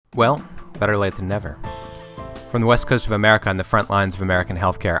Well, better late than never. From the west coast of America and the front lines of American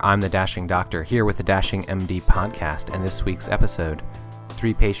healthcare, I'm the Dashing Doctor, here with the Dashing MD podcast, and this week's episode,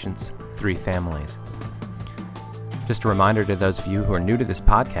 3 Patients, 3 Families. Just a reminder to those of you who are new to this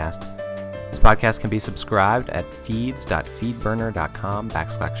podcast can be subscribed at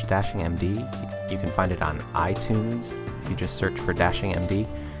feeds.feedburner.com/DashingMD. You can find it on iTunes if you just search for Dashing MD,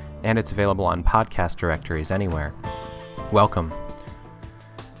 and it's available on podcast directories anywhere. Welcome.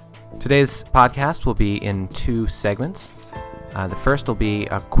 Today's podcast will be in 2 segments. The first will be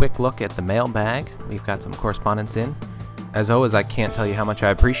a quick look at the mailbag. We've got some correspondence in. As always, I can't tell you how much I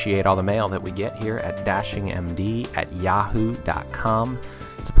appreciate all the mail that we get here at dashingmd@yahoo.com.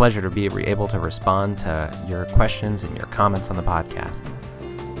 It's a pleasure to be able to respond to your questions and your comments on the podcast.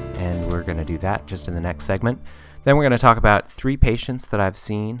 And we're going to do that just in the next segment. Then we're going to talk about 3 patients that I've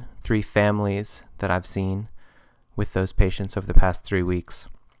seen, 3 families that I've seen with those patients over the past 3 weeks.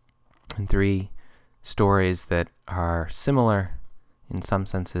 And 3 stories that are similar in some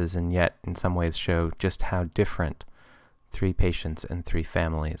senses and yet in some ways show just how different 3 patients and 3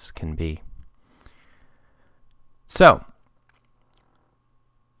 families can be. So,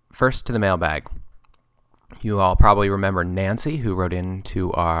 first to the mailbag. You all probably remember Nancy, who wrote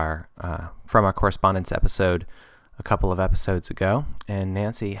into our from our correspondence episode a couple of episodes ago, and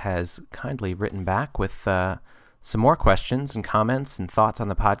Nancy has kindly written back with some more questions and comments and thoughts on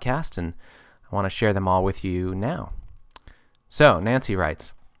the podcast, and I want to share them all with you now. So, Nancy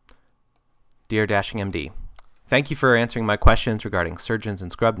writes, Dear Dashing MD, thank you for answering my questions regarding surgeons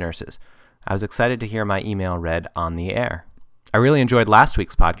and scrub nurses. I was excited to hear my email read on the air. I really enjoyed last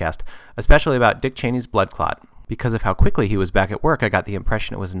week's podcast, especially about Dick Cheney's blood clot. Because of how quickly he was back at work, I got the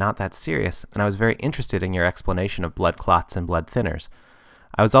impression it was not that serious, and I was very interested in your explanation of blood clots and blood thinners.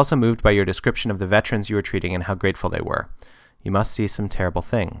 I was also moved by your description of the veterans you were treating and how grateful they were. You must see some terrible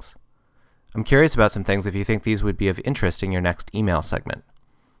things. I'm curious about some things if you think these would be of interest in your next email segment.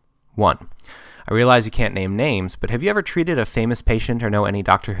 1. I realize you can't name names, but have you ever treated a famous patient or know any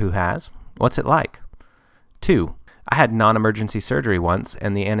doctor who has? What's it like? 2. I had non-emergency surgery once,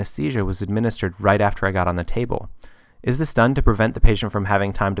 and the anesthesia was administered right after I got on the table. Is this done to prevent the patient from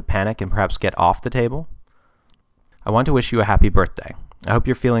having time to panic and perhaps get off the table? I want to wish you a happy birthday. I hope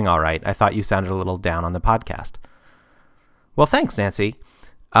you're feeling all right. I thought you sounded a little down on the podcast. Well, thanks, Nancy.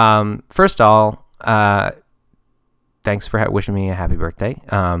 First of all, thanks for wishing me a happy birthday.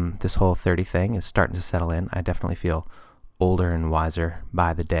 This whole 30 thing is starting to settle in. I definitely feel older and wiser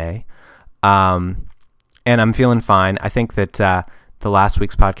by the day. And I'm feeling fine. I think that the last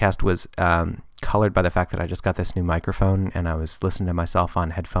week's podcast was colored by the fact that I just got this new microphone, and I was listening to myself on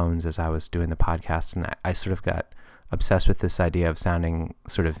headphones as I was doing the podcast, and I sort of got obsessed with this idea of sounding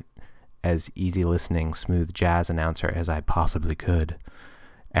sort of as easy listening, smooth jazz announcer as I possibly could.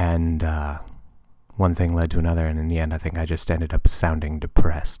 And one thing led to another, and in the end, I think I just ended up sounding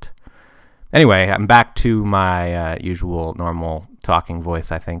depressed. Anyway, I'm back to my usual normal talking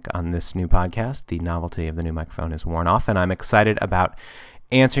voice, I think, on this new podcast. The novelty of the new microphone is worn off, and I'm excited about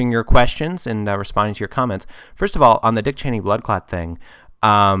answering your questions and responding to your comments. First of all, on the Dick Cheney blood clot thing,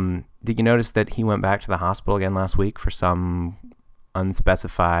 did you notice that he went back to the hospital again last week for some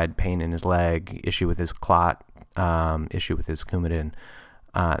unspecified pain in his leg, issue with his clot, issue with his Coumadin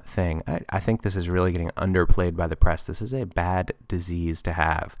thing? I think this is really getting underplayed by the press. This is a bad disease to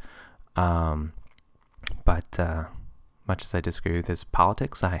have. But much as I disagree with his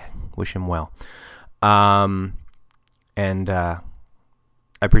politics, I wish him well. And I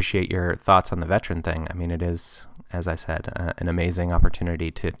appreciate your thoughts on the veteran thing. I mean, it is, as I said, an amazing opportunity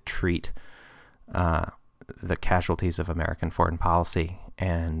to treat the casualties of American foreign policy,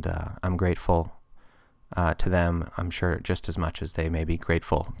 and I'm grateful to them, I'm sure, just as much as they may be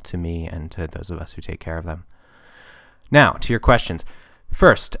grateful to me and to those of us who take care of them. Now, to your questions.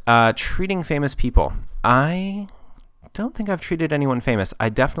 First, treating famous people. I don't think I've treated anyone famous. I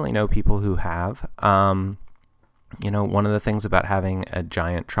definitely know people who have. One of the things about having a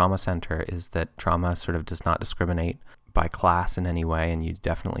giant trauma center is that trauma sort of does not discriminate by class in any way, and you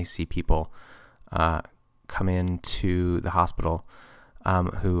definitely see people come into the hospital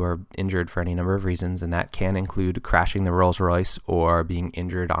who are injured for any number of reasons, and that can include crashing the Rolls Royce or being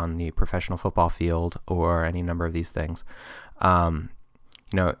injured on the professional football field or any number of these things.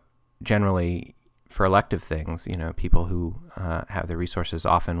 Generally for elective things, people who have the resources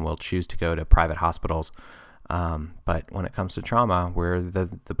often will choose to go to private hospitals. But when it comes to trauma, we're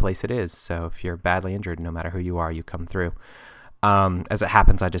the place it is. So if you're badly injured, no matter who you are, you come through. As it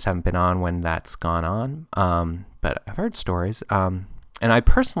happens, I just haven't been on when that's gone on. But I've heard stories. And I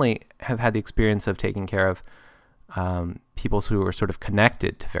personally have had the experience of taking care of people who were sort of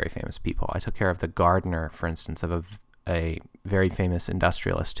connected to very famous people. I took care of the gardener, for instance, of a very famous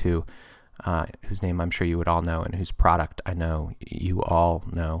industrialist whose name I'm sure you would all know and whose product I know you all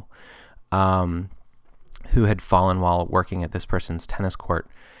know, who had fallen while working at this person's tennis court.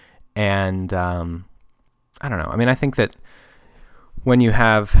 And I don't know. I mean, I think that when you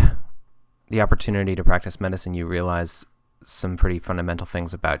have the opportunity to practice medicine, you realize some pretty fundamental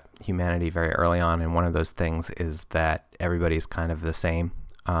things about humanity very early on. And one of those things is that everybody's kind of the same,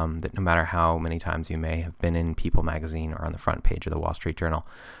 that no matter how many times you may have been in People magazine or on the front page of the Wall Street Journal,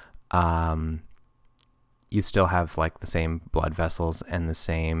 you still have like the same blood vessels and the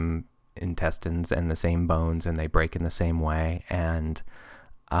same intestines and the same bones, and they break in the same way. And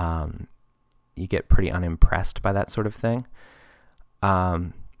you get pretty unimpressed by that sort of thing.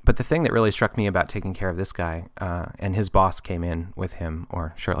 But the thing that really struck me about taking care of this guy, and his boss came in with him,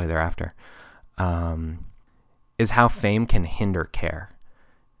 or shortly thereafter, is how fame can hinder care.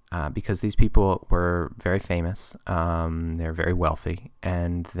 Because these people were very famous, they're very wealthy,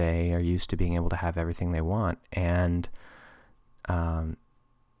 and they are used to being able to have everything they want. And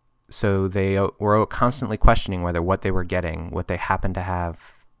so they were constantly questioning whether what they were getting, what they happened to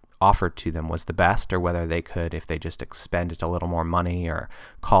have offered to them, was the best, or whether they could, if they just expended a little more money or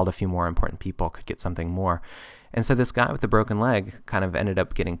called a few more important people, could get something more. And so this guy with the broken leg kind of ended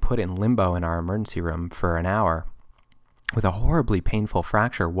up getting put in limbo in our emergency room for an hour with a horribly painful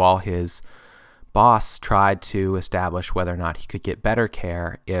fracture while his boss tried to establish whether or not he could get better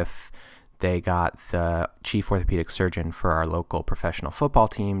care if they got the chief orthopedic surgeon for our local professional football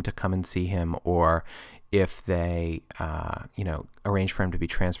team to come and see him, or if they, arrange for him to be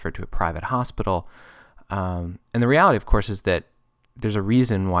transferred to a private hospital. And the reality, of course, is that there's a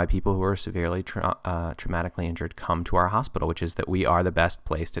reason why people who are severely traumatically injured come to our hospital, which is that we are the best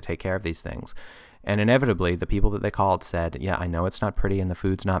place to take care of these things. And inevitably, the people that they called said, yeah, I know it's not pretty and the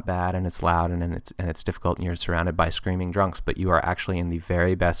food's not bad and it's loud and it's difficult and you're surrounded by screaming drunks, but you are actually in the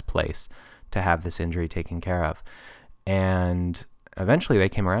very best place to have this injury taken care of. And eventually they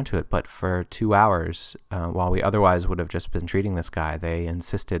came around to it, but for 2 hours, while we otherwise would have just been treating this guy, they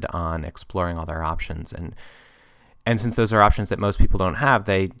insisted on exploring all their options. And since those are options that most people don't have,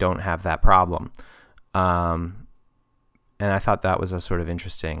 they don't have that problem. And I thought that was a sort of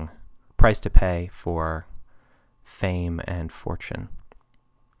interesting price to pay for fame and fortune.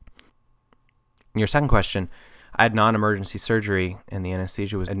 Your second question, I had non-emergency surgery and the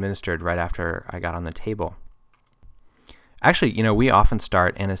anesthesia was administered right after I got on the table. Actually, we often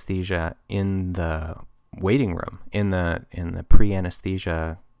start anesthesia in the waiting room, in the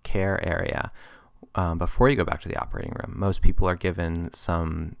pre-anesthesia care area, before you go back to the operating room. Most people are given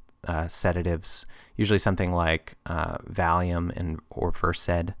some sedatives, usually something like Valium or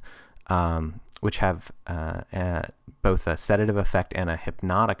Versed, which have both a sedative effect and a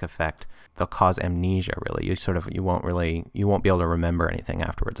hypnotic effect. They'll cause amnesia, really. You won't be able to remember anything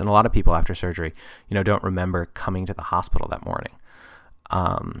afterwards. And a lot of people after surgery, don't remember coming to the hospital that morning.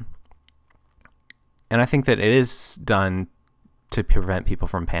 And I think that it is done to prevent people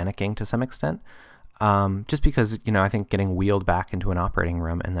from panicking to some extent. Just because, I think getting wheeled back into an operating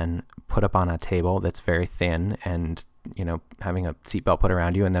room and then put up on a table that's very thin and, having a seatbelt put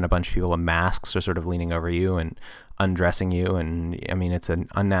around you and then a bunch of people in masks are sort of leaning over you and undressing you. And I mean, it's an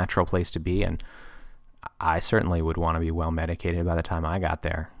unnatural place to be. And I certainly would want to be well medicated by the time I got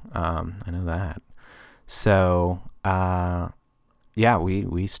there. I know that. So,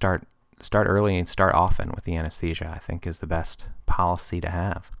 we start early and start often with the anesthesia, I think is the best policy to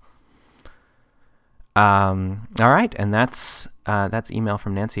have. All right, and that's email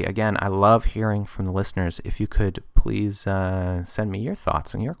from Nancy. Again, I love hearing from the listeners. If you could please send me your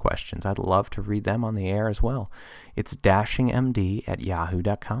thoughts and your questions, I'd love to read them on the air as well. It's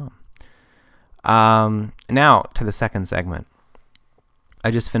dashingmd@yahoo.com. Now to the second segment.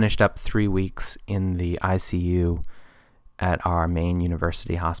 I just finished up 3 weeks in the ICU at our main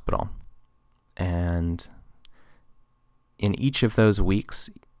university hospital, and in each of those weeks,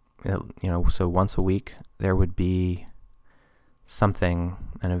 so once a week, there would be an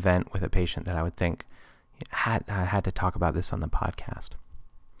event with a patient that I would think, I had to talk about this on the podcast.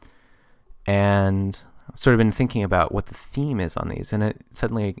 And I've sort of been thinking about what the theme is on these, and it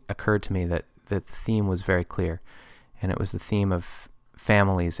suddenly occurred to me that the theme was very clear, and it was the theme of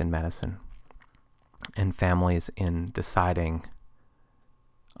families in medicine and families in deciding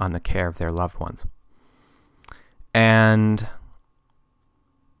on the care of their loved ones. And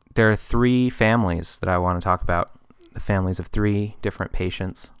there are 3 families that I want to talk about, the families of 3 different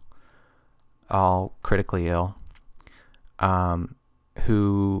patients, all critically ill,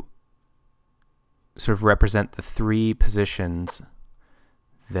 who sort of represent the three positions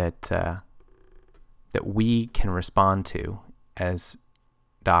that that we can respond to as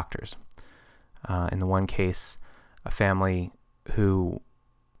doctors. In the one case, a family who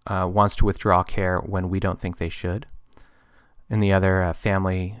wants to withdraw care when we don't think they should. In the other, a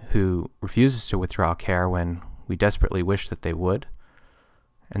family who refuses to withdraw care when we desperately wish that they would.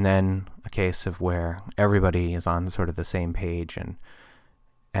 And then a case of where everybody is on sort of the same page and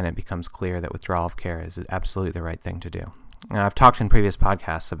it becomes clear that withdrawal of care is absolutely the right thing to do. Now, I've talked in previous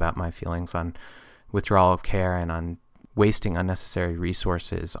podcasts about my feelings on withdrawal of care and on wasting unnecessary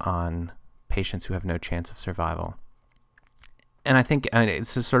resources on patients who have no chance of survival. And I think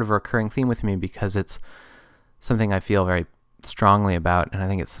it's a sort of a recurring theme with me because it's something I feel very strongly about, and I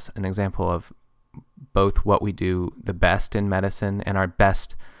think it's an example of both what we do the best in medicine and our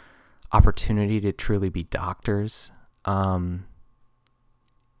best opportunity to truly be doctors in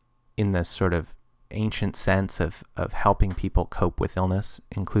this sort of ancient sense of helping people cope with illness,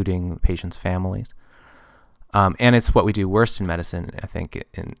 including patients' families. And it's what we do worst in medicine, I think,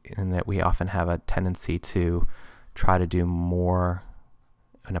 in that we often have a tendency to try to do more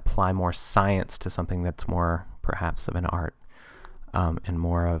and apply more science to something that's more perhaps of an art and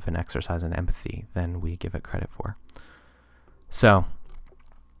more of an exercise in empathy than we give it credit for. So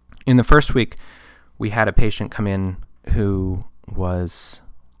in the first week, we had a patient come in who was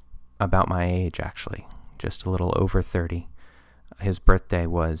about my age, actually, just a little over 30. His birthday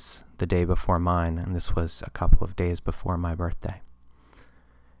was the day before mine, and this was a couple of days before my birthday.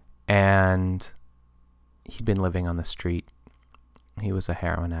 And he'd been living on the street. He was a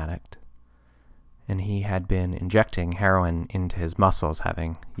heroin addict. And he had been injecting heroin into his muscles,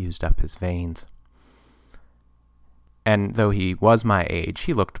 having used up his veins. And though he was my age,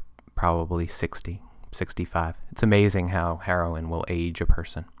 he looked probably 60, 65. It's amazing how heroin will age a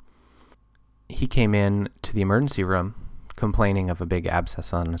person. He came in to the emergency room complaining of a big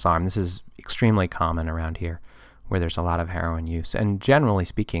abscess on his arm. This is extremely common around here where there's a lot of heroin use. And generally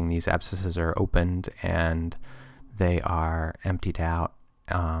speaking, these abscesses are opened and they are emptied out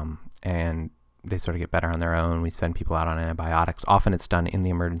and they sort of get better on their own. We send people out on antibiotics. Often it's done in the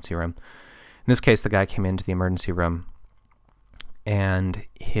emergency room. In this case, the guy came into the emergency room and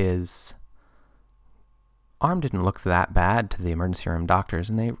his arm didn't look that bad to the emergency room doctors,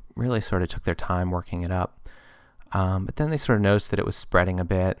 and they really sort of took their time working it up. But then they sort of noticed that it was spreading a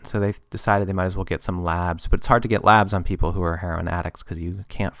bit, so they decided they might as well get some labs. But it's hard to get labs on people who are heroin addicts because you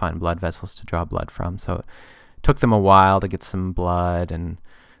can't find blood vessels to draw blood from. So it took them a while to get some blood, and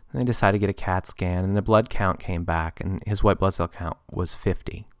they decided to get a CAT scan, and the blood count came back, and his white blood cell count was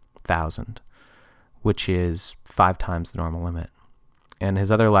 50,000, which is 5 times the normal limit. And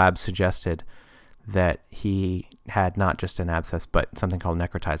his other labs suggested that he had not just an abscess, but something called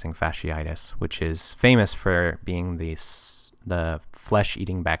necrotizing fasciitis, which is famous for being the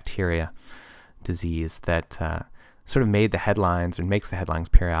flesh-eating bacteria disease that sort of made the headlines and makes the headlines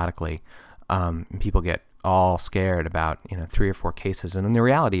periodically. People get all scared about 3 or 4 cases, and then the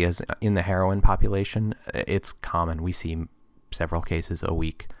reality is, in the heroin population, it's common. We see several cases a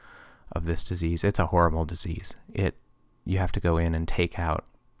week of this disease. It's a horrible disease. You have to go in and take out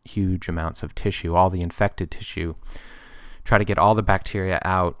huge amounts of tissue, all the infected tissue, try to get all the bacteria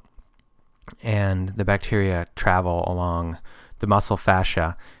out, and the bacteria travel along the muscle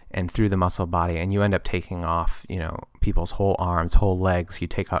fascia and through the muscle body, and you end up taking off, people's whole arms, whole legs. You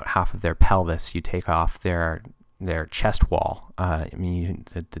take out half of their pelvis. You take off their chest wall.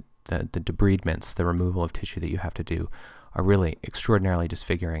 The debridements, the removal of tissue that you have to do, are really extraordinarily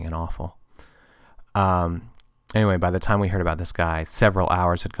disfiguring and awful. Anyway, by the time we heard about this guy, several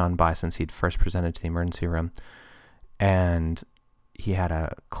hours had gone by since he'd first presented to the emergency room, and he had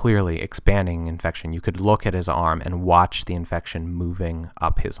a clearly expanding infection. You could look at his arm and watch the infection moving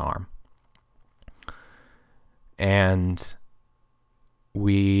up his arm. And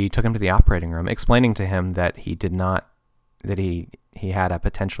we took him to the operating room, explaining to him that he had a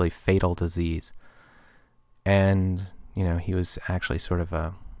potentially fatal disease. And, he was actually sort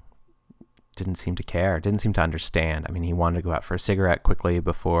of didn't seem to care, didn't seem to understand. I mean, he wanted to go out for a cigarette quickly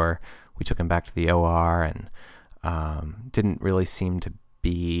before we took him back to the OR, and didn't really seem to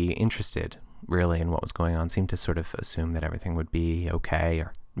be interested really in what was going on, seemed to sort of assume that everything would be okay,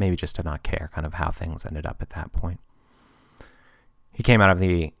 or maybe just to not care kind of how things ended up at that point. He came out of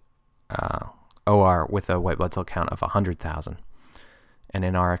the OR with a white blood cell count of 100,000. And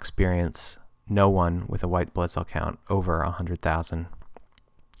in our experience, no one with a white blood cell count over 100,000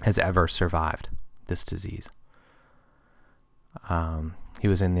 has ever survived this disease. He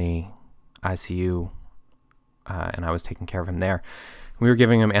was in the ICU, and I was taking care of him there. We were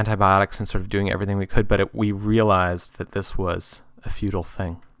giving him antibiotics and sort of doing everything we could, but we realized that this was a futile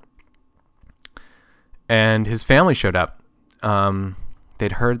thing. And his family showed up.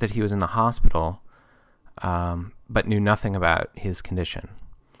 They'd heard that he was in the hospital, but knew nothing about his condition.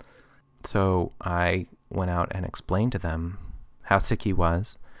 So I went out and explained to them how sick he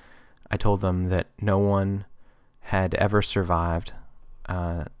was. I told them that no one had ever survived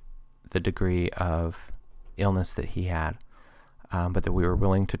the degree of illness that he had, but that we were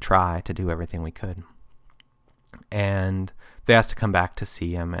willing to try to do everything we could. And they asked to come back to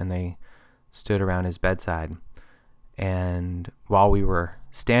see him, and they stood around his bedside. And while we were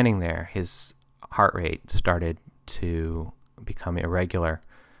standing there, his heart rate started to become irregular,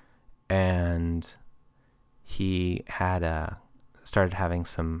 and he had started having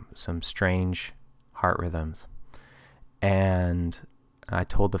some strange heart rhythms. And I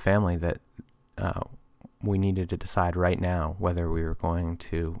told the family that we needed to decide right now whether we were going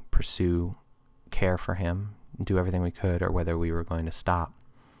to pursue care for him, do everything we could, or whether we were going to stop.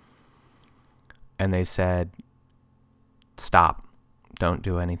 And they said, stop, don't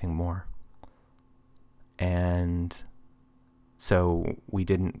do anything more. And so we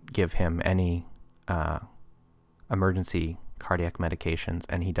didn't give him any emergency cardiac medications,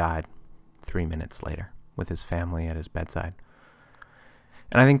 and he died 3 minutes later with his family at his bedside.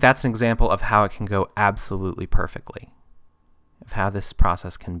 And I think that's an example of how it can go absolutely perfectly, of how this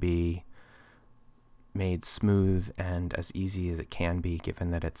process can be made smooth and as easy as it can be,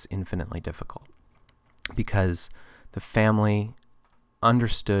 given that it's infinitely difficult. Because the family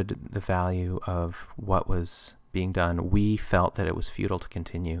understood the value of what was being done. We felt that it was futile to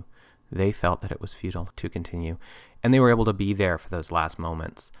continue. They felt that it was futile to continue. And they were able to be there for those last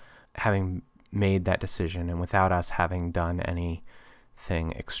moments, having made that decision and without us having done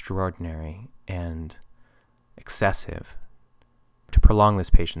anything extraordinary and excessive to prolong this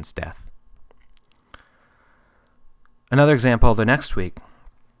patient's death. Another example the next week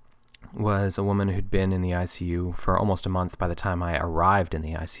was a woman who'd been in the ICU for almost a month by the time I arrived in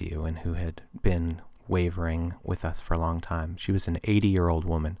the ICU, and who had been wavering with us for a long time. She was an 80-year-old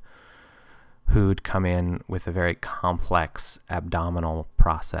woman who'd come in with a very complex abdominal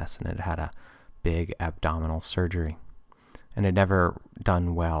process and had a big abdominal surgery, and had never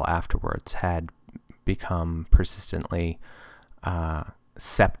done well afterwards, had become persistently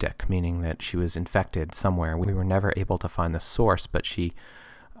septic, meaning that she was infected somewhere. We were never able to find the source, but she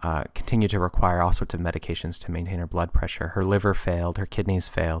continued to require all sorts of medications to maintain her blood pressure. Her liver failed, her kidneys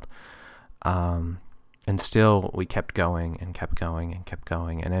failed, and still we kept going and kept going and kept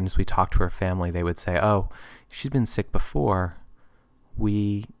going. And then as we talked to her family, they would say, oh, she's been sick before,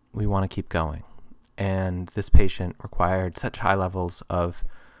 we want to keep going. And this patient required such high levels of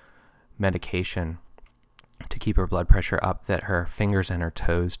medication to keep her blood pressure up that her fingers and her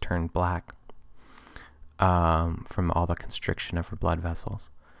toes turned black from all the constriction of her blood vessels.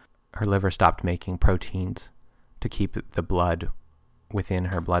 Her liver stopped making proteins to keep the blood within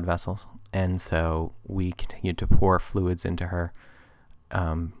her blood vessels, and so we continued to pour fluids into her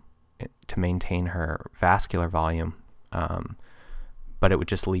to maintain her vascular volume, but it would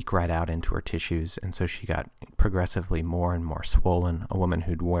just leak right out into her tissues, and so she got progressively more and more swollen. A woman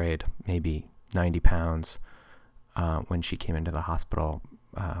who'd weighed maybe 90 pounds when she came into the hospital,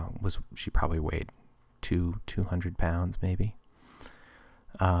 she probably weighed 200 pounds maybe.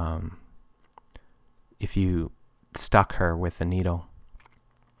 If you stuck her with a needle,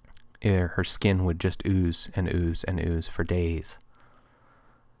 her skin would just ooze and ooze and ooze for days.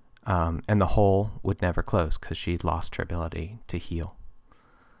 And the hole would never close because she'd lost her ability to heal.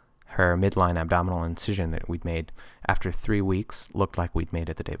 Her midline abdominal incision that we'd made after 3 weeks looked like we'd made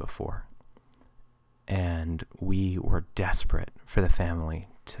it the day before. And we were desperate for the family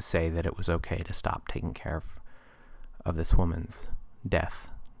to say that it was okay to stop taking care of this woman's death,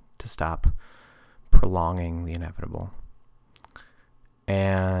 to stop prolonging the inevitable.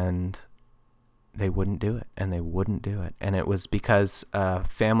 And they wouldn't do it, and they wouldn't do it. And it was because a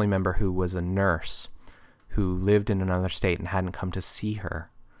family member who was a nurse who lived in another state and hadn't come to see her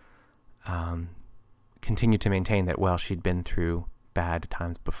continued to maintain that, well, she'd been through bad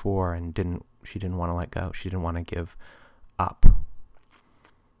times before and she didn't want to let go. She didn't want to give up.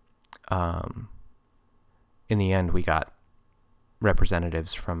 In the end, we got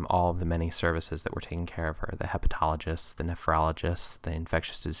representatives from all of the many services that were taking care of her: the hepatologists, the nephrologists, the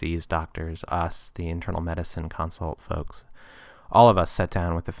infectious disease doctors, us, the internal medicine consult folks. All of us sat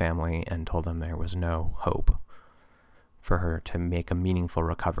down with the family and told them there was no hope for her to make a meaningful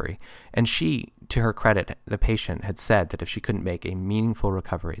recovery. And she, to her credit, the patient, had said that if she couldn't make a meaningful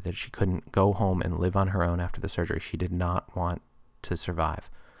recovery, that she couldn't go home and live on her own after the surgery, she did not want to survive.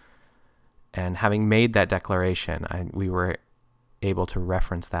 And having made that declaration, we were able to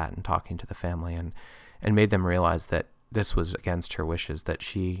reference that in talking to the family and made them realize that this was against her wishes, that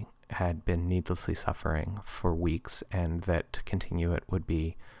she had been needlessly suffering for weeks and that to continue it would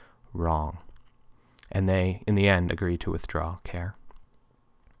be wrong. And they, in the end, agreed to withdraw care.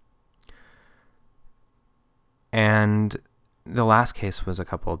 And the last case was a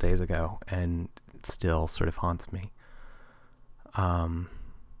couple of days ago, and it still sort of haunts me.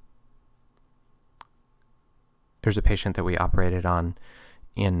 There's a patient that we operated on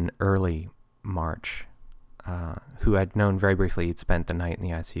in early March who I'd known very briefly. He'd spent the night in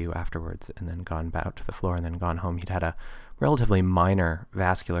the ICU afterwards and then gone out to the floor and then gone home. He'd had a relatively minor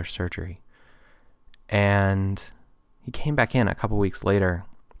vascular surgery. And he came back in a couple weeks later,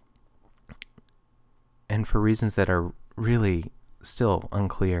 and for reasons that are really still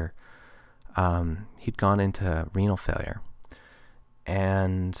unclear, he'd gone into renal failure.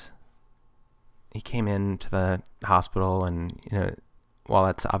 And he came into the hospital, and while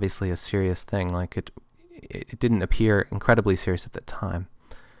that's obviously a serious thing, like it didn't appear incredibly serious at the time.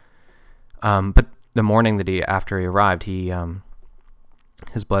 But the morning after he arrived,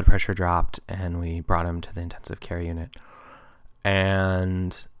 his blood pressure dropped, and we brought him to the intensive care unit.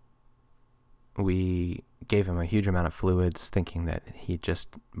 And we gave him a huge amount of fluids, thinking that he just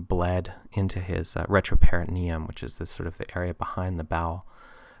bled into his retroperitoneum, which is the area behind the bowel.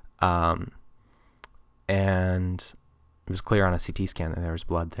 And it was clear on a CT scan that there was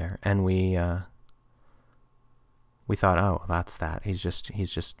blood there. And we thought, oh, that's that. He's just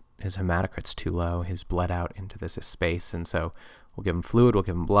his hematocrit's too low. He's bled out into this space, and so we'll give him fluid, we'll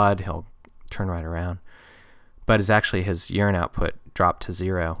give him blood, he'll turn right around. But his urine output dropped to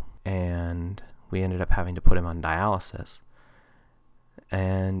 0, and we ended up having to put him on dialysis.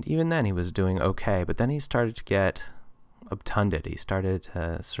 And even then he was doing okay, but then he started to get obtunded. He started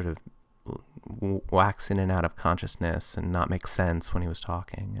to sort of wax in and out of consciousness and not make sense when he was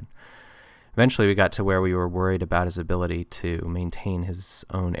talking. And eventually we got to where we were worried about his ability to maintain his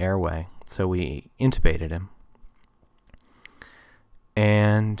own airway, so we intubated him.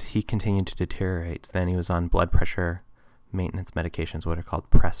 And he continued to deteriorate. Then he was on blood pressure maintenance medications, what are called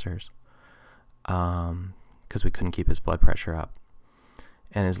pressors, because we couldn't keep his blood pressure up.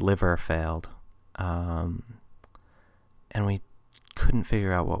 And his liver failed. And we couldn't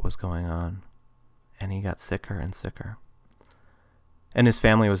figure out what was going on. And he got sicker and sicker. And his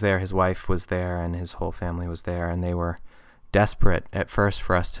family was there, his wife was there, and his whole family was there, and they were desperate at first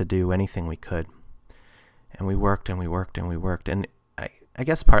for us to do anything we could. And we worked and we worked and we worked. And I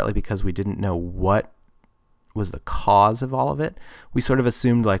guess partly because we didn't know what was the cause of all of it, we sort of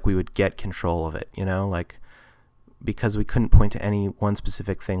assumed like we would get control of it, like because we couldn't point to any one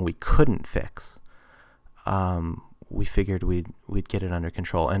specific thing we couldn't fix. We figured we'd get it under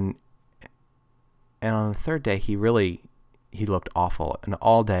control. And on the third day, he looked awful. And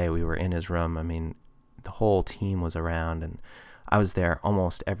all day we were in his room. I mean, the whole team was around, and I was there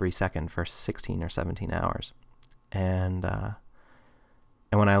almost every second for 16 or 17 hours. And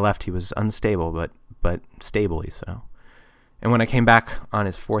when I left, he was unstable, but stably so. And when I came back on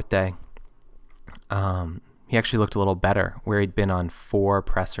his fourth day, he actually looked a little better. Where he'd been on 4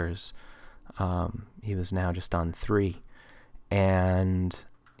 pressors, he was now just on 3. And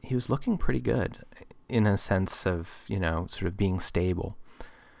he was looking pretty good in a sense of, sort of being stable.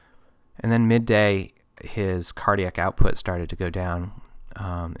 And then midday, his cardiac output started to go down,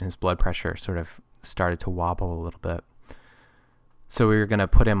 and his blood pressure sort of started to wobble a little bit. So we were going to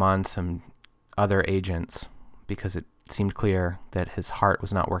put him on some other agents because it seemed clear that his heart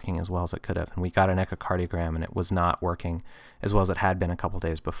was not working as well as it could have. And we got an echocardiogram, and it was not working as well as it had been a couple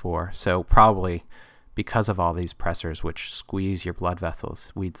days before. So probably because of all these pressors, which squeeze your blood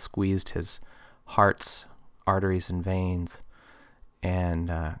vessels, we'd squeezed his heart's arteries and veins,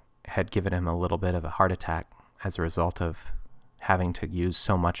 and had given him a little bit of a heart attack as a result of having to use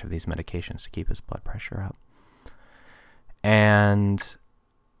so much of these medications to keep his blood pressure up. And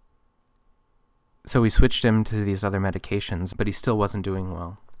so we switched him to these other medications, but he still wasn't doing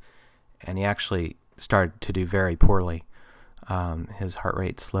well. And he actually started to do very poorly. His heart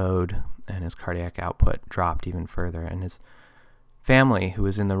rate slowed, and his cardiac output dropped even further. And his family, who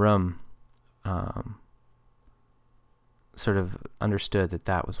was in the room, sort of understood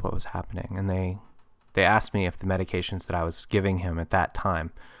that was what was happening. And they asked me if the medications that I was giving him at that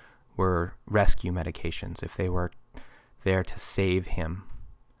time were rescue medications, if they were there to save him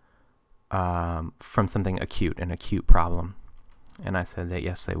from something acute, an acute problem. And I said that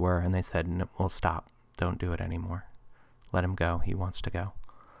yes, they were. And they said, no, well, stop. Don't do it anymore. Let him go. He wants to go.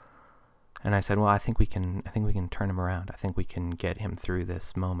 And I said, well, I think we can turn him around. I think we can get him through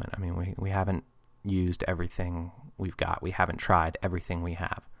this moment. I mean, we haven't used everything we've got. We haven't tried everything we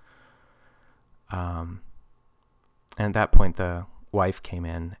have. And at that point, the wife came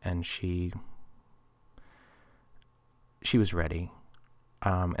in, and she was ready.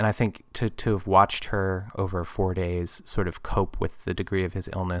 And I think to have watched her over 4 days sort of cope with the degree of his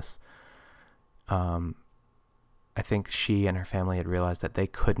illness, I think she and her family had realized that they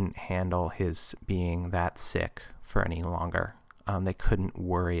couldn't handle his being that sick for any longer. They couldn't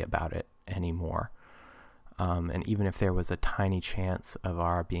worry about it anymore. And even if there was a tiny chance of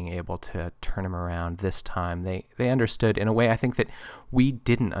our being able to turn him around this time, they understood in a way I think that we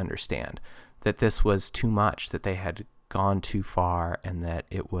didn't understand, that this was too much, that they had gone too far, and that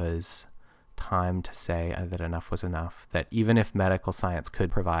it was time to say that enough was enough, that even if medical science could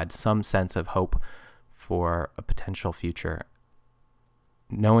provide some sense of hope for a potential future,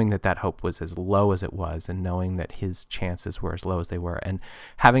 knowing that hope was as low as it was, and knowing that his chances were as low as they were, and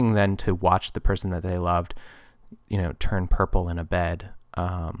having then to watch the person that they loved, turn purple in a bed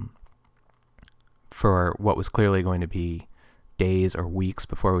for what was clearly going to be days or weeks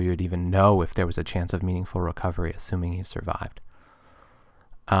before we would even know if there was a chance of meaningful recovery, assuming he survived,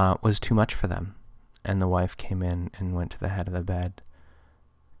 was too much for them. And the wife came in and went to the head of the bed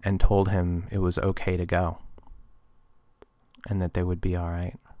and told him it was okay to go and that they would be all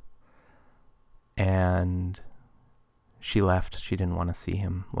right. And she left. She didn't want to see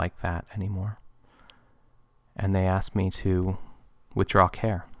him like that anymore. And they asked me to withdraw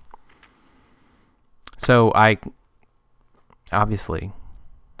care. So I obviously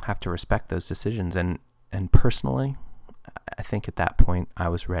have to respect those decisions. And personally, I think at that point I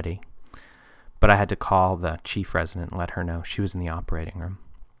was ready. But I had to call the chief resident and let her know. She was in the operating room.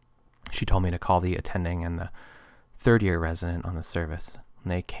 She told me to call the attending and the third-year resident on the service.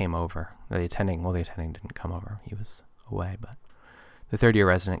 And they came over. The attending didn't come over. He was away. But the third-year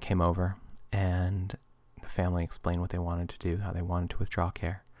resident came over, and the family explained what they wanted to do, how they wanted to withdraw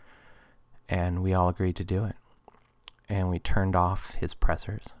care. And we all agreed to do it. And we turned off his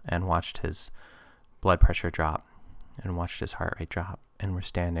pressors and watched his blood pressure drop and watched his heart rate drop. And we're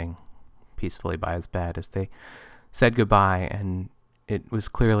standing peacefully by his bed as they said goodbye, and it was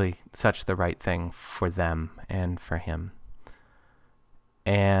clearly such the right thing for them and for him.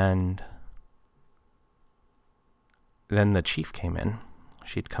 And then the chief came in.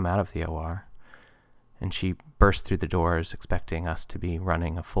 She'd come out of the OR, and she burst through the doors expecting us to be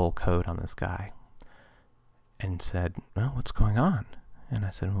running a full code on this guy, and said, well, what's going on? And I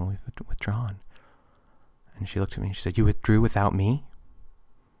said, well, we've withdrawn. And she looked at me and she said, you withdrew without me?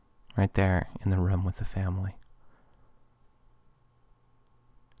 Right there in the room with the family.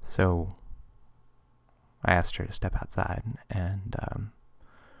 So I asked her to step outside, and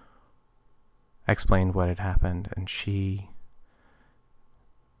I explained what had happened, and she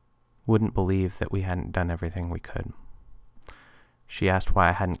wouldn't believe that we hadn't done everything we could. She asked why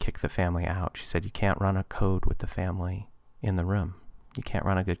I hadn't kicked the family out. She said, you can't run a code with the family in the room. You can't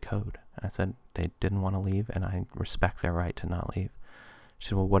run a good code. I said, they didn't want to leave, and I respect their right to not leave. She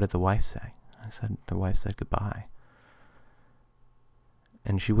said, well, what did the wife say? I said, the wife said goodbye.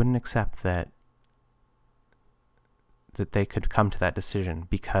 And she wouldn't accept that they could come to that decision,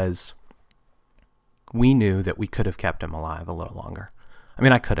 because we knew that we could have kept him alive a little longer. I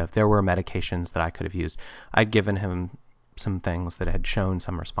mean, I could have. There were medications that I could have used. I'd given him some things that had shown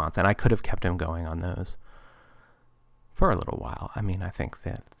some response, and I could have kept him going on those for a little while. I mean, I think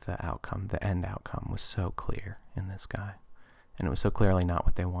that the end outcome was so clear in this guy, and it was so clearly not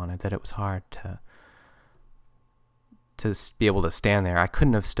what they wanted, that it was hard to be able to stand there. I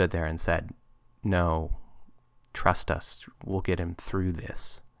couldn't have stood there and said, no, trust us, we'll get him through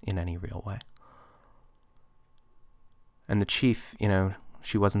this in any real way. And the chief,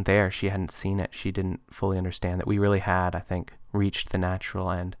 she wasn't there. She hadn't seen it. She didn't fully understand that we really had, I think, reached the natural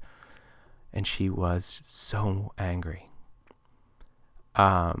end. And she was so angry.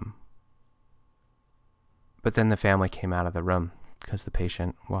 But then the family came out of the room, because the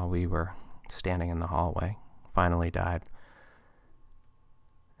patient, while we were standing in the hallway, finally died.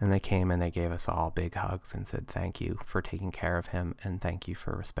 And they came and they gave us all big hugs and said, thank you for taking care of him, and thank you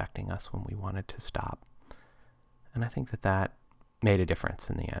for respecting us when we wanted to stop. And I think that made a difference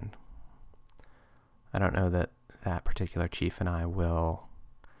in the end. I don't know that particular chief and I will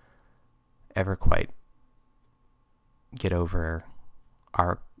ever quite get over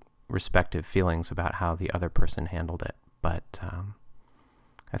our respective feelings about how the other person handled it, but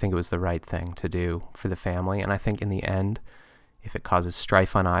I think it was the right thing to do for the family. And I think in the end, if it causes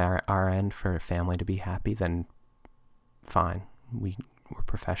strife on our end for a family to be happy, then fine. We we're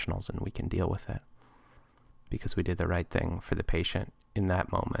professionals and we can deal with it because we did the right thing for the patient in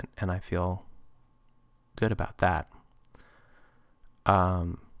that moment, and I feel good about that.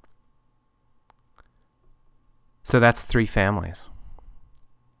 So that's 3 families,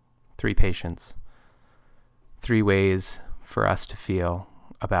 3 patients, 3 ways for us to feel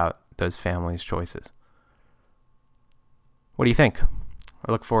about those families' choices. What do you think?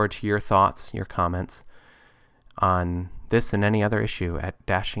 I look forward to your thoughts, your comments on this and any other issue at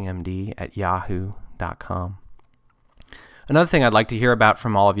dashingmd@yahoo.com. Another thing I'd like to hear about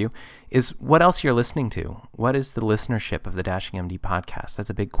from all of you is what else you're listening to. What is the listenership of the Dashing MD podcast? That's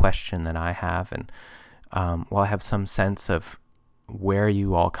a big question that I have, and while I have some sense of where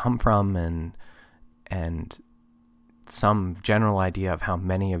you all come from and some general idea of how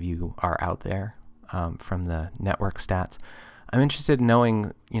many of you are out there from the network stats, I'm interested in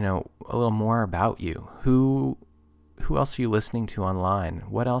knowing, a little more about you. Who else are you listening to online?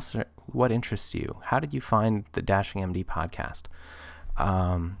 What interests you? How did you find the Dashing MD podcast?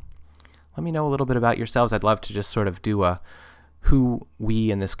 Let me know a little bit about yourselves. I'd love to just sort of do a who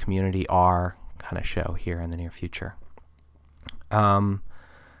we in this community are kind of show here in the near future. For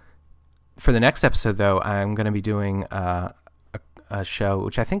the next episode, though, I'm going to be doing a show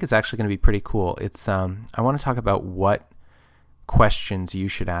which I think is actually going to be pretty cool. It's I want to talk about what questions you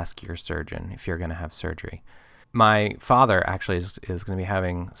should ask your surgeon if you're going to have surgery. My father actually is going to be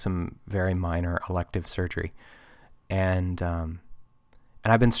having some very minor elective surgery, and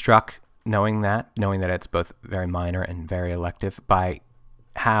I've been struck knowing that it's both very minor and very elective by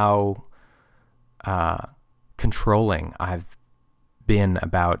how controlling I've been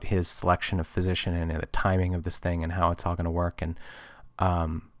about his selection of physician and the timing of this thing and how it's all going to work. And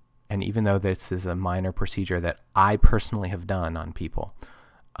even though this is a minor procedure that I personally have done on people,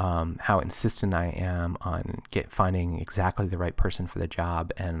 how insistent I am on finding exactly the right person for the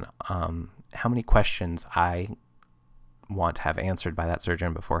job, and how many questions I want to have answered by that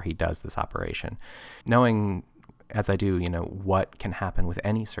surgeon before he does this operation. Knowing, as I do, what can happen with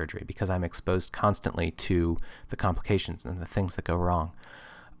any surgery, because I'm exposed constantly to the complications and the things that go wrong.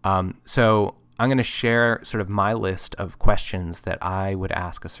 So I'm going to share sort of my list of questions that I would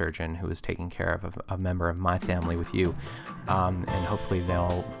ask a surgeon who is taking care of a member of my family with you. And hopefully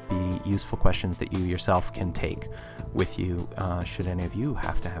they'll be useful questions that you yourself can take with you should any of you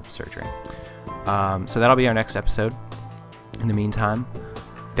have to have surgery. So that'll be our next episode. In the meantime,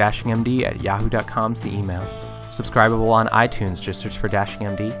 dashingmd@yahoo.com is the email. Subscribable on iTunes, just search for Dashing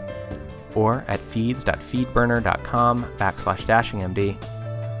MD, or at feeds.feedburner.com/dashingmd.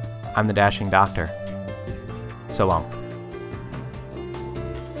 I'm the Dashing Doctor. So long.